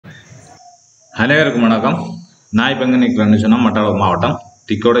அனைவருக்கும் வணக்கம். நான் இப்போ எங்கே நிற்கிறேன்னு சொன்னால் மட்டக்களப்பு மாவட்டம்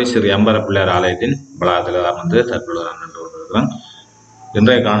thikkodai ஸ்ரீ அம்பர பிள்ளையார் ஆலயத்தின் வளாகத்தில் தான் தற்பொழுது நான் நின்று கொண்டிருக்கிறேன்.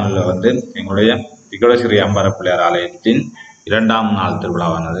 இன்றைய காணொலியில் எங்களுடைய thikkodai ஸ்ரீ அம்பர பிள்ளையார் ஆலயத்தின் 2ஆம் நாள்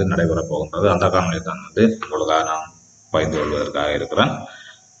திருவிழாவானது நடைபெறப் போகின்றது. அந்த காணொலியை தான் உங்களுக்காக நான் பகிர்ந்து கொள்வதற்காக இருக்கிறேன்.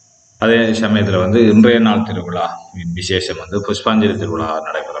 அதே சமயத்தில் இன்றைய நாள் திருவிழா விசேஷம் புஷ்பாஞ்சலி திருவிழா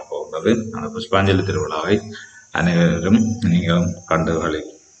நடைபெறப் போகின்றது. அந்த புஷ்பாஞ்சலி திருவிழாவை அனைவரும் நீங்களும்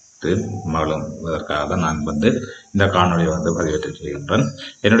கண்டுகளித்து மகிழுவதற்காக நான் இந்த காணொலியை பதிவேற்று செய்கின்றேன்.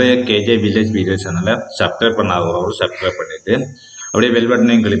 என்னுடைய கேஜே வில்லேஜ் வீடியோ சேனலை சப்ஸ்கிரைப் பண்ணாதவர்கள் சப்ஸ்கிரைப் பண்ணிட்டு அப்படியே பெல்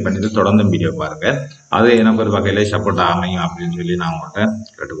பட்டனையும் கிளிக் பண்ணிட்டு தொடர்ந்து வீடியோ பாருங்க. அது எனக்கு ஒரு வகையிலே சப்போர்ட் அமையும் அப்படின்னு சொல்லி நான் உங்கள்கிட்ட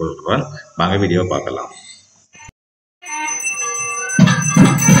கேட்டுக்கொள்கிறேன். வாங்க வீடியோ பார்க்கலாம்.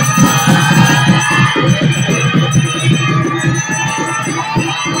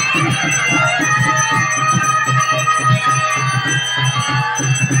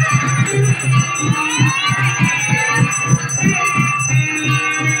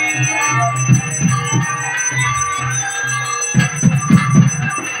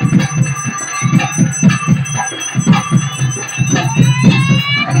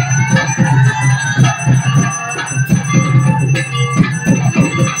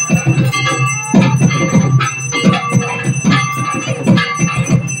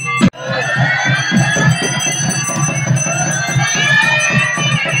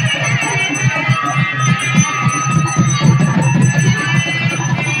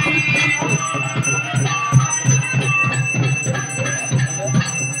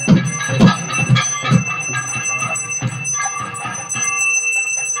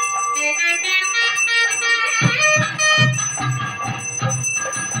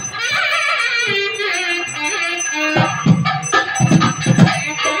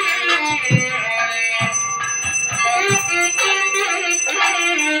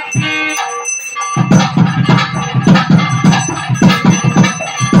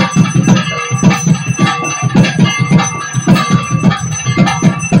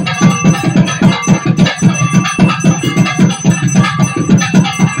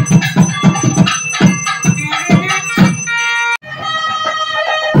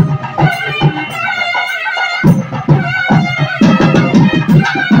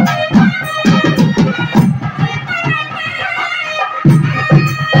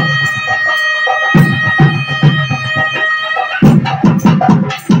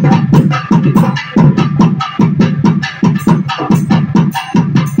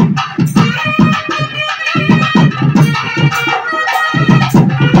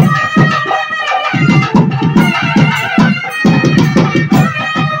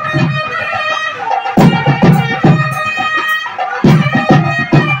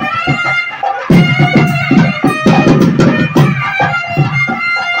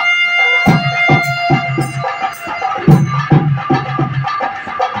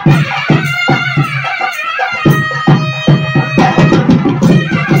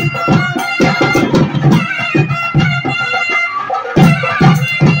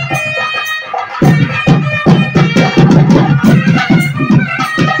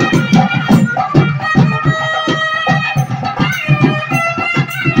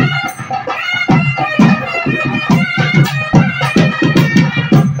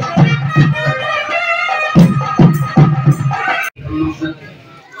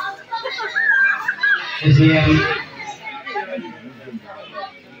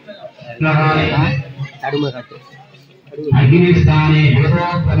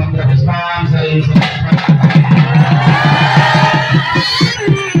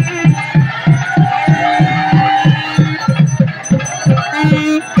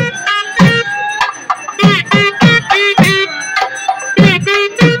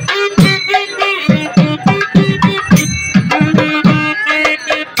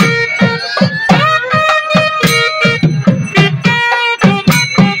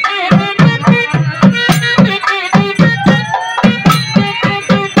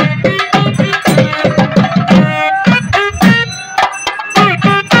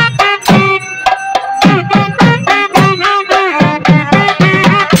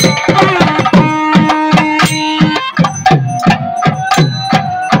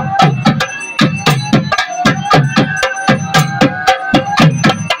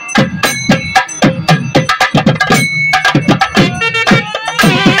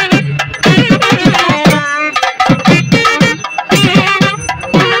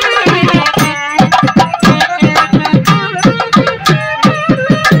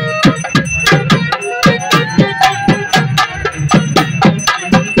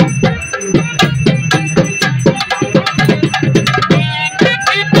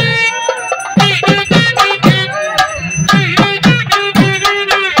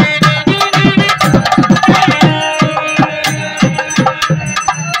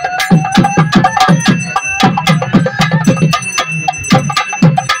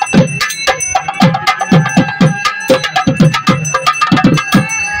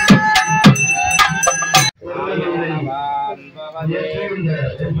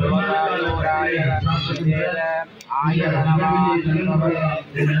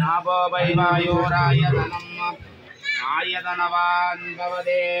 नाभो वैवायोरायतनम् आयतनवान्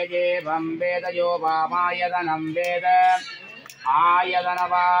भवते जेवं वेद यो वामायतनं वेद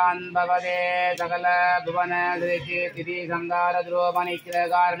आयतनवान् भवते सकल भुवन तिथि संगार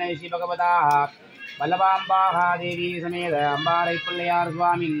ध्रुवमनिक्रकारणे भगवताः वल्लभाम्बाः देवी समेत अम्बारै पिल्लैयार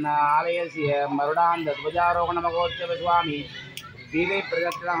स्वामिन् आलयस्य मरुडान्त ध्वजारोहणमहोत्सव स्वामी दीर्घ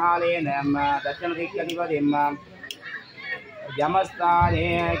प्रदक्षिणकालेन दक्षिणदिक्कधिपतिं जमस्थाने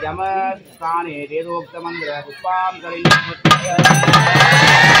वेदोक्तमन्त्र पुष्पांसलि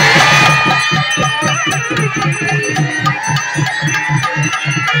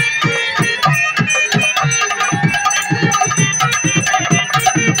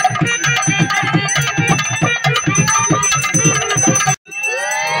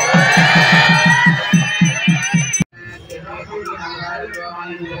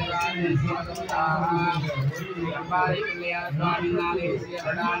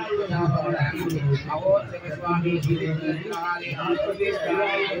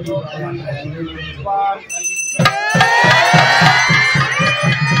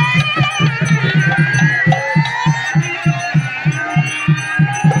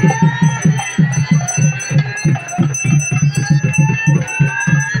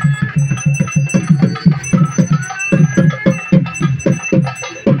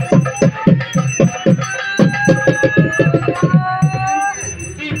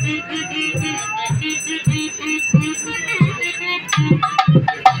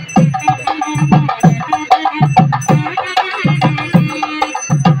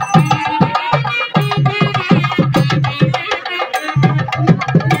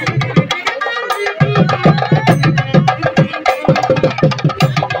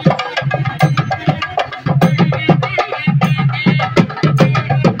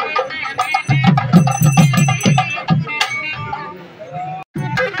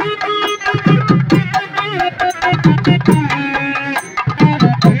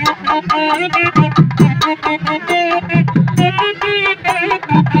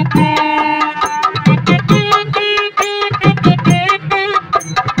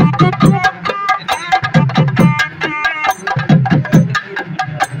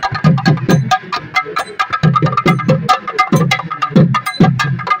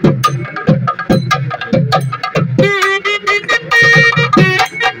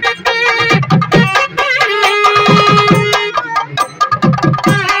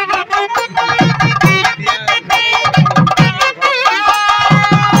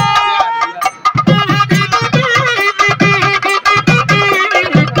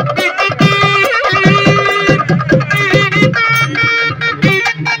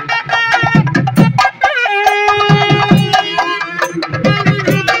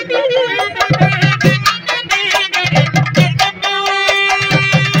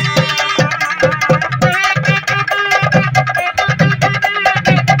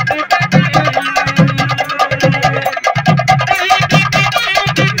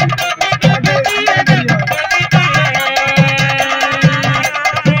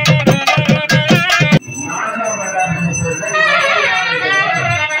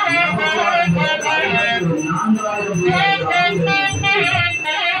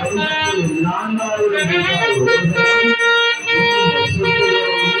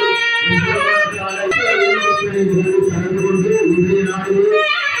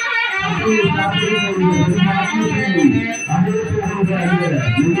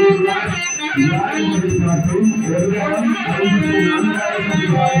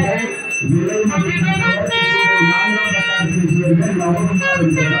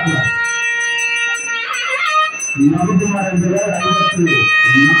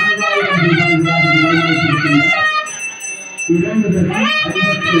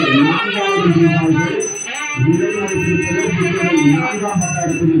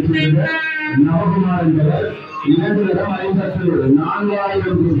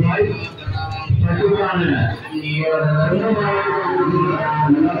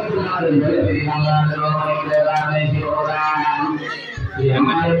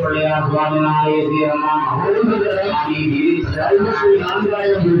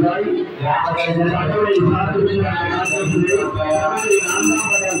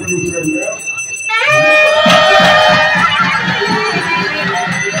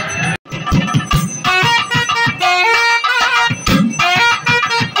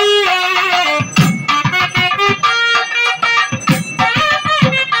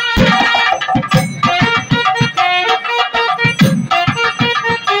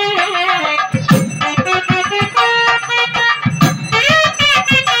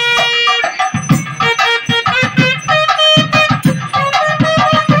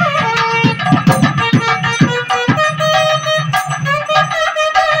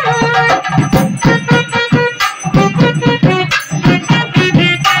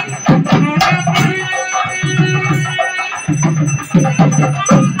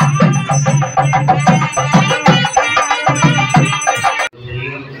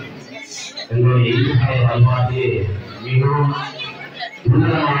எங்களுடைய இயற்கை வழிபாடு மிகவும்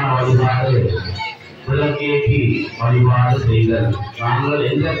உன்னதமான வழிபாடு. விளக்கேற்றி வழிபாடு செய்தல். நாங்கள்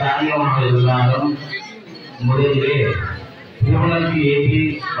எந்த காரியமாக இருந்தாலும் முதலிலே திருவிளக்கு ஏற்றி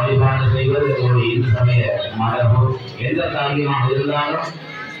வழிபாடு செய்வது எங்களுடைய இந்து சமய மரபு. எந்த காரியமாக இருந்தாலும்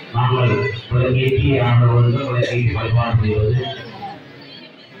நாங்கள் விளக்கேற்றி ஆண்டவர்கள் விளக்கேற்றி வழிபாடு செய்வது.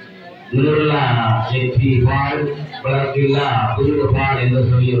 நிலவில்லா ஏற்றி பால் விளக்கில்லா புதிய பால் என்று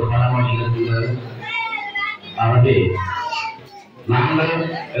சொல்லி ஒரு பழமொழி இருக்கின்றது. ஆகவே நாங்கள்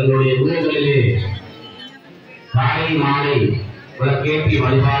எங்களுடைய வீடுகளிலே காலை மாலை விளக்கேற்றி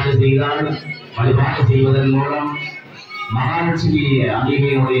வழிபாடு செய்தால், வழிபாடு செய்வதன் மூலம் மகாலட்சுமி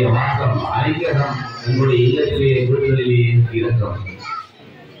அம்பிகையினுடைய வாசம் அரிக்கரம் எங்களுடைய இல்லத்திலே வீடுகளிலே இருக்கும்.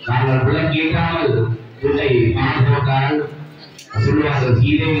 நாங்கள் விளக்கேற்றாமல் வீட்டை பால் போட்டால் சொல்லுவார்கள்,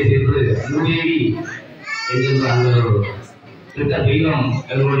 சீதையை சென்று மூதேவி என்கின்ற அந்த திட்ட தெய்வம்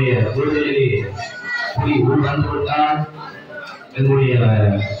எங்களுடைய வீடுகளிலே கூடி வந்துவிட்டால் எங்களுடைய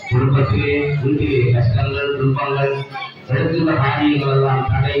குடும்பத்திலே வீட்டிலே கஷ்டங்கள் துன்பங்கள் எடுக்கின்ற காரியங்கள் எல்லாம்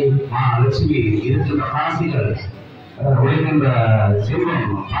தடை. லட்சுமி இருக்கின்ற காசிகள் உழைக்கின்ற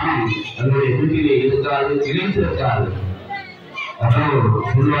செல்வம் பணம் எங்களுடைய வீட்டிலே இருக்காது, நிலைத்திருக்காது.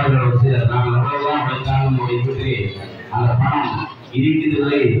 சொல்வார்கள் வச்சு நாங்கள் எவ்வளவுதான் உழைத்தாலும் நம்முடைய வீட்டிலே அந்த பணம்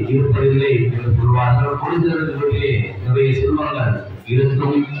இருப்பதில்லை என்று சொல்வார்கள். கொடுத்திருந்த வீட்டிலே நிறைய செல்வங்கள்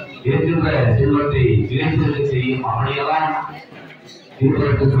இருக்கும். இருக்கின்ற செல்வத்தை இழந்திருக்க செய்யும். அப்படியெல்லாம்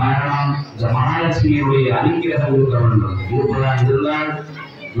இருப்பதற்கு காரணம் இந்த மகாலட்சுமியுடைய அனுக்கிரகம் இருக்க வேண்டும். இருப்பதாக இருந்தால்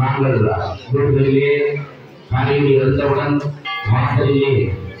நாங்கள் வீடுகளிலே காலையில் எழுந்தவுடன் வாசலிலே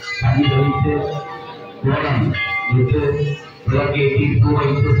தண்ணி தெளித்து கோலம் விட்டு விளக்கேற்றி பூ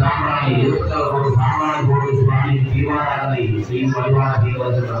வைத்து சாம்பிராணி ஒரு சாம்பிராணி போட்டு சுவாமி தீபாராதனை செய்யும் வழிபாடு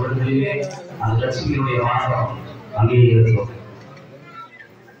செய்வது. வீடுகளிலே அந்த லட்சுமியுடைய வாசம் அங்கே இருக்கும்.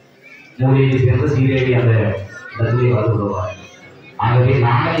 மூலையை சேர்ந்து சீதேவி அந்த இடத்திலே வருவார். ஆகவே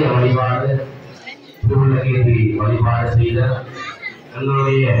நாளைய வழிபாடு திருவிளக்கேற்றி வழிபாடு செய்த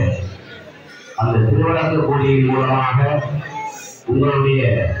எங்களுடைய அந்த திருவிளக்கு பூஜையின் மூலமாக உங்களுடைய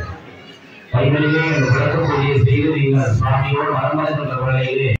கைகளிலே அந்த விளக்கு பூஜையை செய்து நீங்கள் சுவாமியோடு வரமடைகின்ற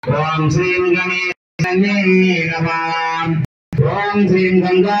வேளையிலே ஓம் ஸ்ரீம் கணேசனே நமः, ஓம் ஸ்ரீம்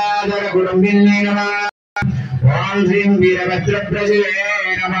கங்காதர குடும்பினே நமः, ஓம் ஸ்ரீம் வீரபத்ர பிரஜவே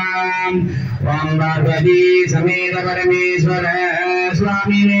நமः, ஓம் பார்வதி சமேத பரமேஸ்வர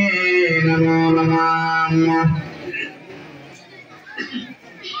சுவாமினே நமோ நமः.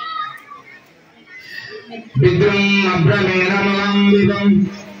 விக்ரம் அப்ரமேணமலம் விவம்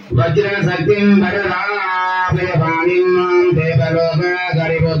வஜ்ரசக்திம் வரதாபயபாணிம் தேவலோக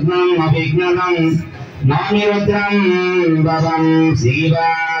கரிபத்மம் அபிக்னதம் நாமிருத்ரம் பவம்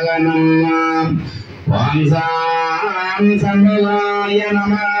சீவாகனம். ஓம் சாம் சண்முகாய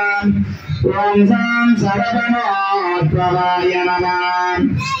நமः, ஓம் சாம் சரவணோத்பவாய நமः,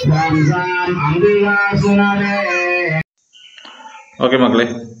 ஓம் சாம் அம்பிகாசுனரே. ஓகே மக்களே,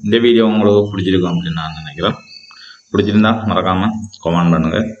 இந்த வீடியோ உங்களுக்கு பிடிச்சிருக்கும் அப்படின்னு நான் நினைக்கிறேன். பிடிச்சிருந்தா மறக்காமல் கமெண்ட்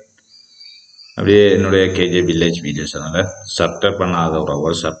பண்ணுங்கள். அப்படியே என்னுடைய கேஜே வில்லேஜ் வீடியோ சேனலை சப்ஸ்கிரைப் பண்ணாத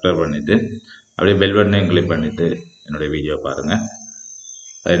ஒரு சப்ஸ்கிரைப் பண்ணிவிட்டு அப்படியே பெல் பட்டனையும் கிளிக் பண்ணிவிட்டு என்னுடைய வீடியோ பாருங்கள்.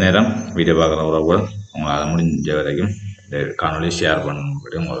 அதே நேரம் வீடியோ பார்க்குற உறவுகள் உங்களால் முடிஞ்ச வரைக்கும் இந்த காணொலி ஷேர்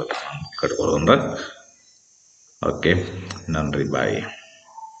பண்ணும்படி உங்களுக்கு நான் கேட்டுக்கொள்கின்றேன். ஓகே, நன்றி, பாய்.